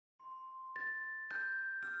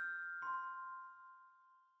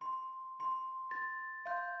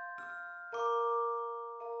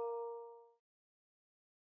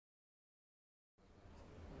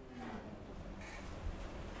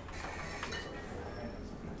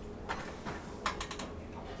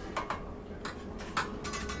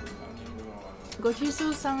ごちそ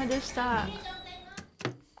うさまでした。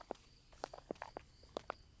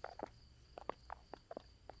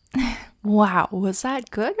Wow, was that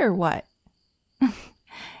good or what?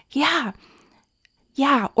 Yeah.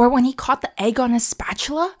 Yeah, or when he caught the egg on his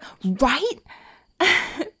spatula, right?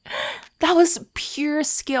 That was pure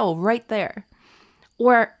skill right there.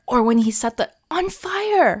 Or when he set the on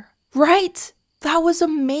fire, right? That was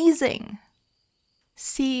amazing.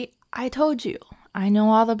 See, I told you, I know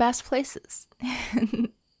all the best places.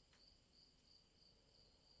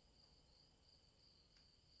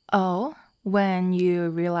 Oh, when you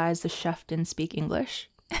realized the chef didn't speak English?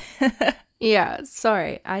 Yeah,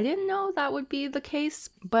 sorry, I didn't know that would be the case,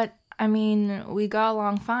 but I mean, we got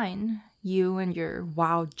along fine. You and your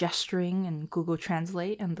wild gesturing and Google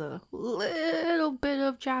Translate and the little bit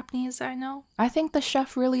of Japanese I know. I think the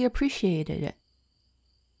chef really appreciated it.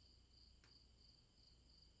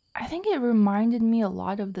 I think it reminded me a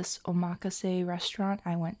lot of this omakase restaurant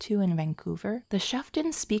I went to in Vancouver. The chef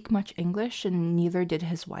didn't speak much English and neither did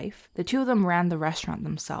his wife. The two of them ran the restaurant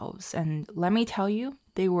themselves, and let me tell you,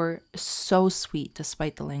 they were so sweet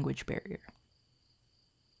despite the language barrier.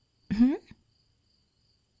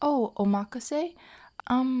 Oh, omakase?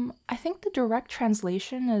 I think the direct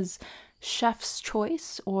translation is chef's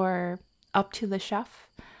choice or up to the chef,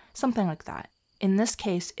 something like that. In this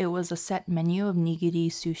case, it was a set menu of nigiri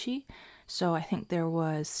sushi, so I think there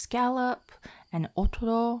was scallop and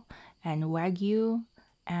otoro and wagyu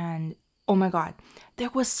and oh my god, there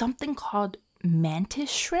was something called mantis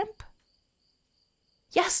shrimp.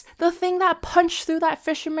 Yes, the thing that punched through that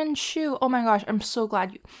fisherman's shoe. Oh my gosh, I'm so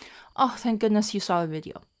glad you... Oh, thank goodness you saw the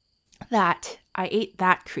video. I ate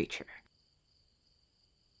that creature.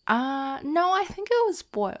 No, I think it was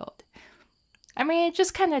boiled. I mean, it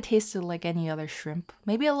just kind of tasted like any other shrimp.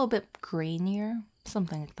 Maybe a little bit grainier,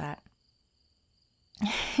 something like that.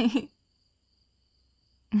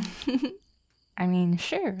 I mean,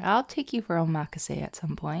 sure, I'll take you for omakase at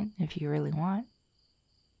some point, if you really want.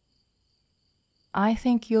 I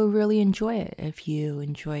think you'll really enjoy it if you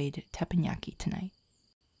enjoyed teppanyaki tonight.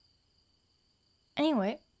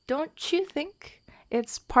 Anyway, don't you think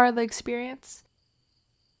it's part of the experience?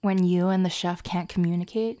 When you and the chef can't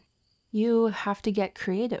communicate, you have to get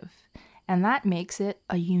creative, and that makes it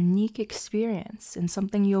a unique experience and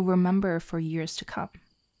something you'll remember for years to come.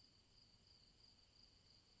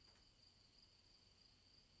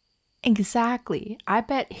 Exactly. I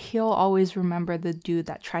bet he'll always remember the dude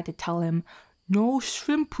that tried to tell him, no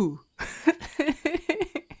shrimpu.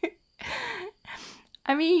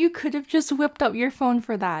 I mean, you could have just whipped up your phone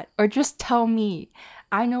for that, or just tell me.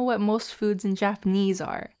 I know what most foods in Japanese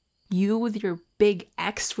are. You with your big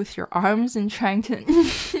X with your arms and trying to...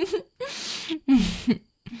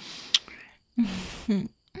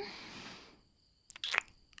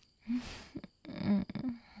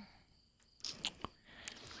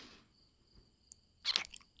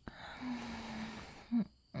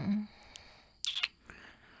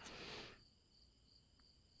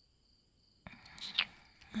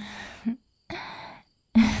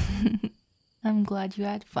 I'm glad you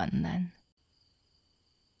had fun then.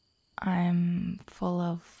 I'm full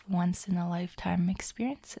of once-in-a-lifetime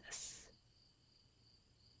experiences.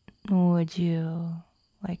 Would you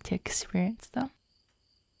like to experience them?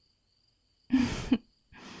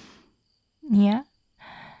 Yeah?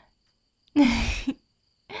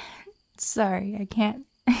 Sorry, I can't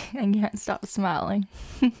stop smiling.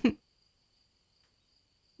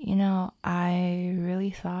 You know, I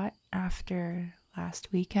really thought after last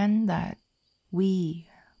weekend that we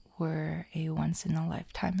were a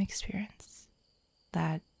once-in-a-lifetime experience,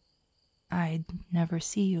 that I'd never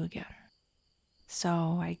see you again. So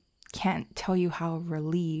I can't tell you how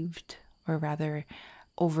relieved, or rather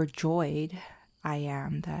overjoyed, I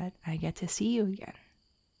am that I get to see you again.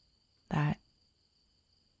 That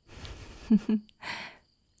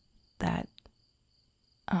that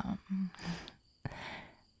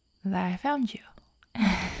I found you.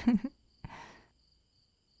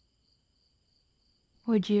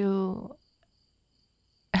 Would you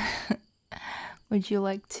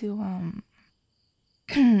like to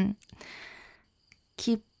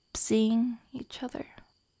keep seeing each other?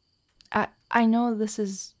 I know this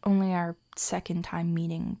is only our second time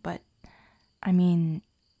meeting, but I mean,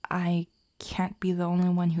 I can't be the only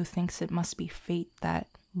one who thinks it must be fate that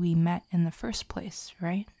we met in the first place,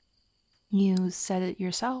 right? You said it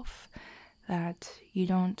yourself, that you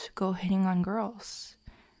don't go hitting on girls.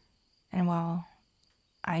 And while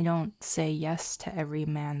I don't say yes to every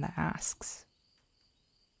man that asks,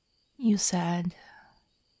 you said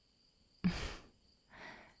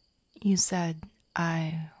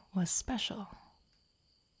I was special.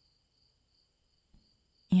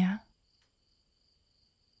 Yeah?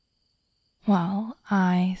 Well,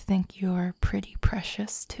 I think you're pretty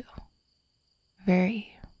precious too.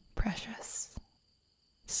 Very precious.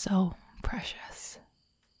 So precious.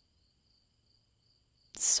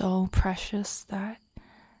 So precious that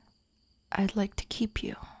I'd like to keep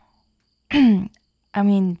you. I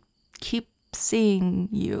mean, keep seeing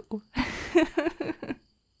you.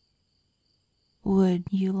 Would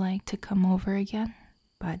you like to come over again?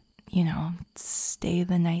 But, stay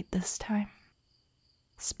the night this time.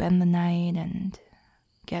 Spend the night and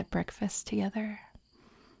get breakfast together.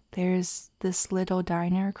 There's this little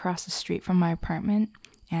diner across the street from my apartment,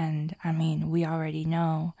 and we already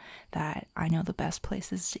know that I know the best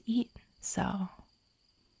places to eat, so.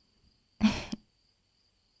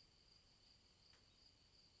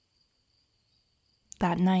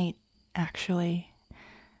 That night, actually,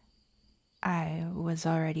 I was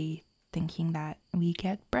already thinking that we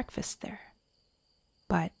get breakfast there.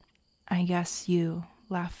 But I guess you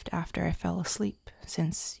left after I fell asleep,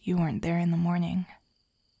 since you weren't there in the morning.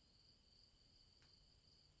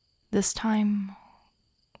 This time,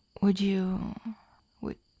 would you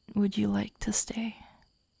like to stay?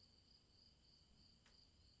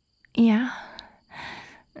 Yeah.